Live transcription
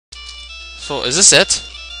So, is this it?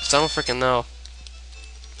 'Cause I don't freaking know.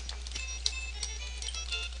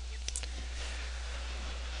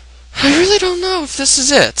 I really don't know if this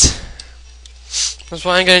is it. That's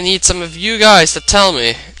why I'm gonna need some of you guys to tell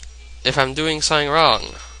me if I'm doing something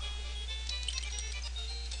wrong.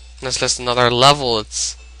 That's just another level.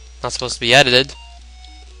 It's not supposed to be edited.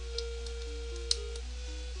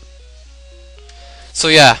 So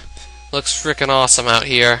yeah, looks freaking awesome out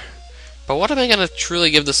here. But what am I gonna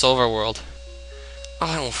truly give this overworld?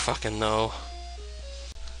 I don't fucking know.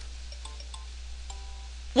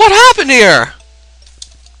 What happened here?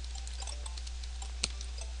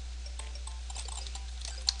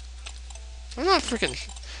 I'm not freaking.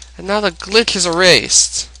 And now the glitch is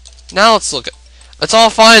erased. Now it's looking. It's all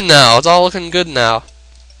fine now. It's all looking good now.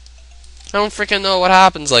 I don't freaking know what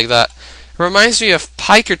happens like that. It reminds me of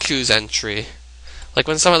Pikachu's entry. Like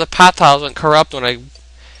when some of the path tiles went corrupt when I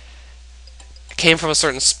came from a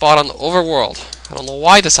certain spot on the overworld. I don't know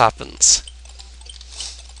why this happens.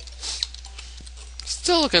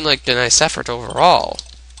 Still looking like a nice effort overall.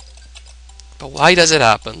 But why does it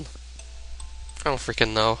happen? I don't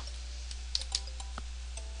freaking know.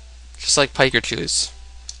 Just like Pikachu's.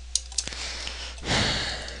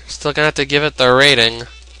 Still gonna have to give it the rating.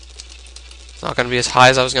 It's not gonna be as high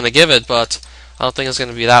as I was gonna give it, but I don't think it's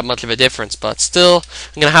gonna be that much of a difference. But still,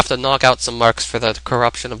 I'm gonna have to knock out some marks for the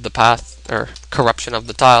corruption of the path, or corruption of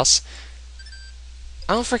the tiles.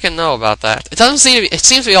 I don't freaking know about that. It doesn't seem to be, it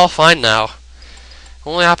seems to be all fine now. It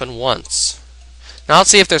only happened once. Now let's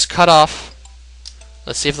see if there's cutoff.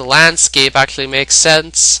 Let's see if the landscape actually makes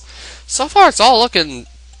sense. So far, it's all looking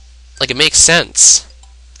like it makes sense.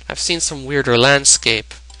 I've seen some weirder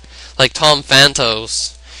landscape. Like Tom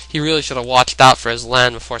Fantos. He really should have watched out for his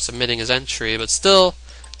land before submitting his entry, but still,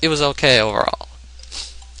 it was okay overall.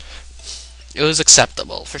 It was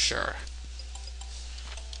acceptable, for sure.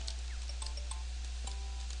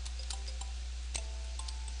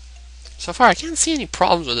 So far, I can't see any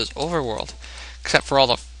problems with this overworld, except for all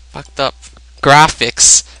the fucked up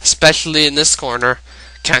graphics, especially in this corner.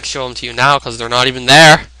 Can't show them to you now because they're not even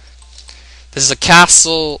there. This is a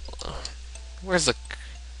castle. Where's the?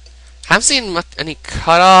 I haven't seen any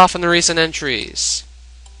cutoff in the recent entries.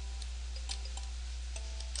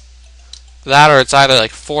 That or it's either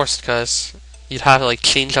like forced because you'd have to like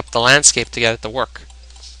change up the landscape to get it to work.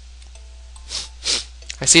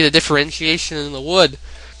 I see the differentiation in the wood.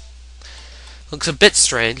 Looks a bit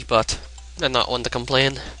strange, but I'm not one to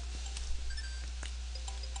complain.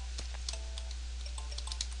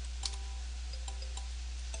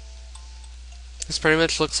 This pretty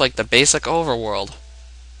much looks like the basic overworld,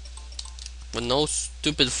 with no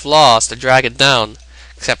stupid flaws to drag it down,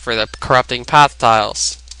 except for the corrupting path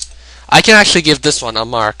tiles. I can actually give this one a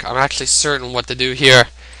mark. I'm actually certain what to do here.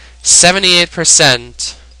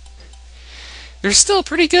 78%. You're still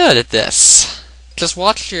pretty good at this. Just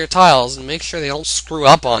watch your tiles and make sure they don't screw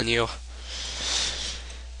up on you.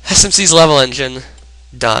 SMC's level engine,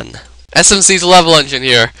 done. SMC's level engine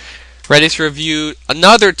here, ready to review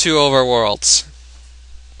another 2 overworlds.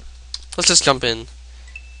 Let's just jump in.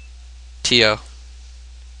 Teo.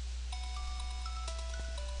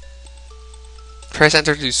 Press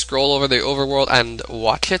enter to scroll over the overworld and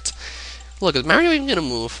watch it. Look, is Mario even gonna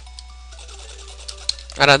move?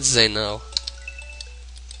 I'd have to say no.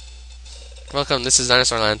 Welcome, this is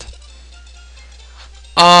Dinosaur Land.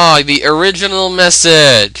 Ah, the original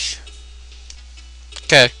message!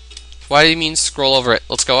 Okay. Why do you mean scroll over it?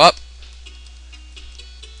 Let's go up.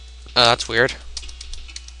 That's weird.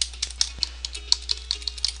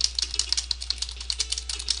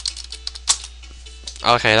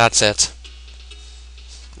 Okay, that's it.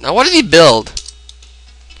 Now what did he build?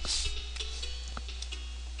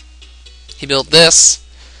 He built this.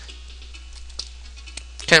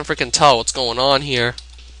 Can't freaking tell what's going on here.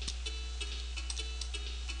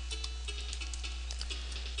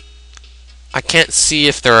 I can't see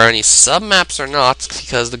if there are any submaps or not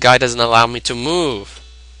because the guy doesn't allow me to move.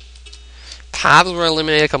 Paths were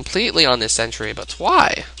eliminated completely on this entry, but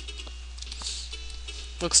why?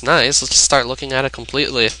 Looks nice. Let's just start looking at it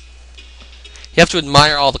completely. You have to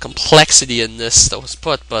admire all the complexity in this that was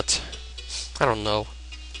put, but I don't know.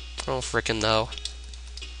 I don't freaking know.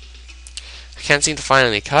 I can't seem to find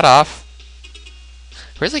any cutoff.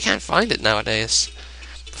 I really can't find it nowadays.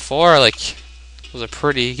 Before, like, it was a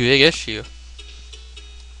pretty big issue.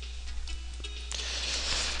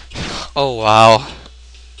 Oh, wow.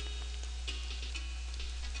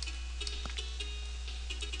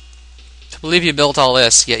 To believe you built all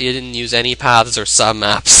this, yet you didn't use any paths or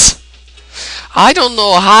submaps. I don't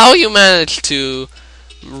know how you managed to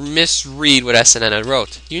misread what SNN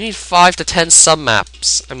wrote. You need 5 to 10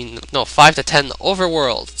 submaps. I mean, no, 5 to 10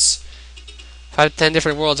 overworlds. 5 to 10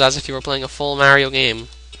 different worlds as if you were playing a full Mario game.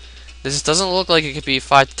 This doesn't look like it could be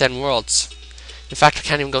 5 to 10 worlds. In fact, I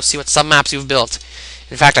can't even go see what submaps you've built.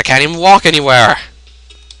 In fact, I can't even walk anywhere.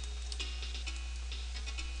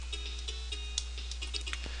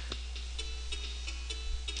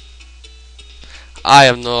 I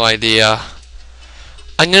have no idea.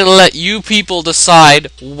 I'm gonna let you people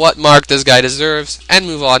decide what mark this guy deserves and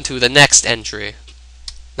move on to the next entry.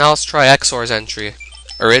 Now let's try Exor's entry.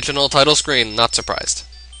 Original title screen, not surprised.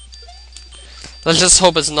 Let's just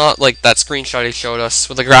hope it's not like that screenshot he showed us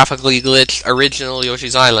with a graphically glitched original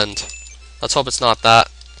Yoshi's Island. Let's hope it's not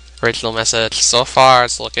that. Original message. So far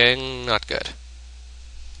it's looking not good.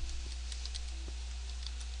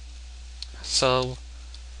 So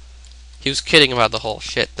he was kidding about the whole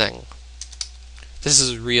shit thing. This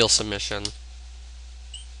is real submission.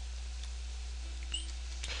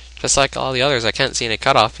 Just like all the others, I can't see any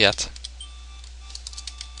cutoff yet.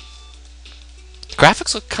 The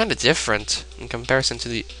graphics look kind of different in comparison to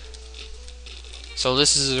the... So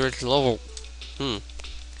this is the original...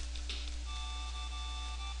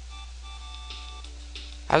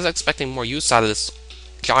 I was expecting more use out of this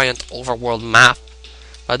giant overworld map.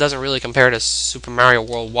 But it doesn't really compare to Super Mario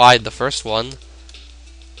Worldwide, the first one.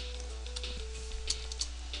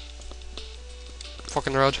 Fork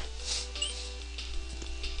in the road.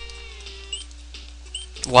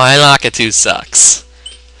 Why Lakitu sucks.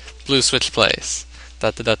 Blue switch plays.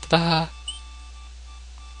 Da da da da da.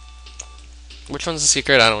 Which one's the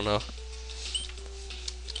secret? I don't know.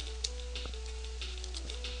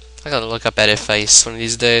 I gotta look up edit face one of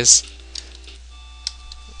these days.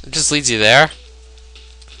 It just leads you there.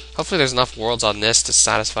 Hopefully there's enough worlds on this to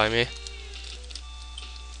satisfy me.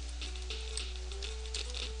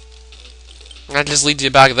 That just leads you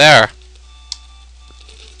back there.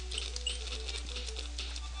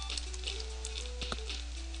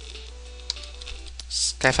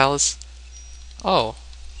 Skyfellas? Oh.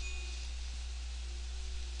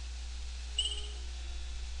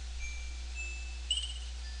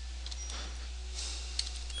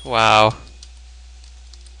 Wow.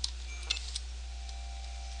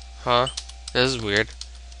 Huh? This is weird.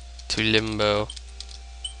 To limbo.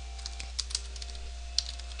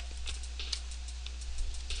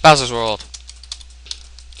 Bowser's World.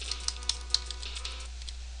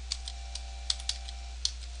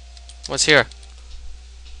 What's here?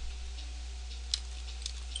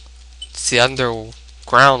 It's the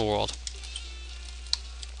underground world.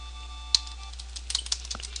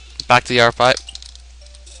 Back to the art pipe.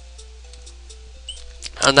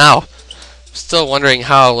 And now, I'm still wondering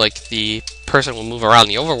how like the person will move around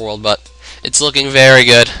the overworld, but it's looking very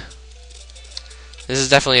good. This is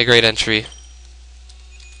definitely a great entry.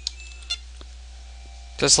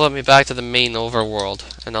 Just let me back to the main overworld,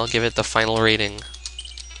 and I'll give it the final rating.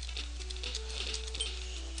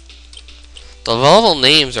 The level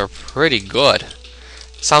names are pretty good.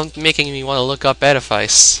 Sound making me want to look up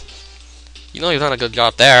edifice. You know you've done a good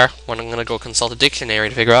job there, when I'm gonna go consult a dictionary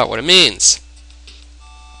to figure out what it means.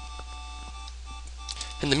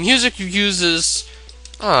 And the music you use is...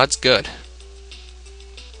 oh, it's good.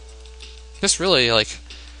 This really, like,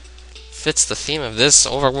 fits the theme of this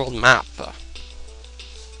overworld map.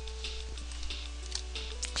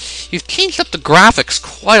 You've changed up the graphics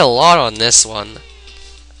quite a lot on this one.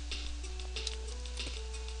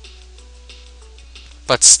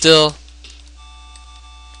 But still...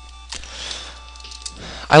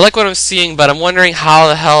 I like what I'm seeing, but I'm wondering how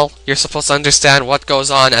the hell you're supposed to understand what goes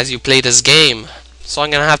on as you play this game. So I'm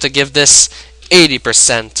gonna have to give this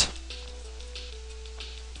 80%.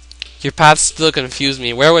 Your paths still confuse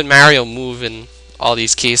me. Where would Mario move in all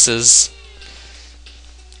these cases?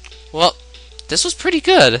 Well, this was pretty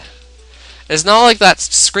good. It's not like that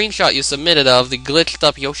screenshot you submitted of the glitched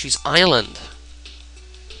up Yoshi's Island.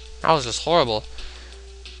 That was just horrible.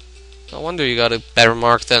 No wonder you got a better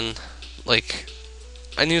mark than, like...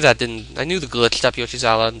 I knew the glitched up Yoshi's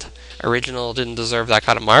Island original didn't deserve that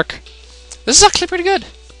kind of mark. This is actually pretty good.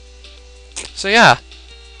 So yeah,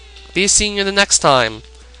 be seeing you the next time.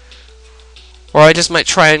 Or I just might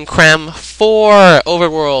try and cram 4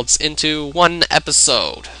 overworlds into 1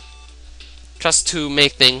 episode. Just to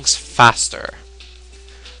make things faster.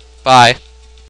 Bye.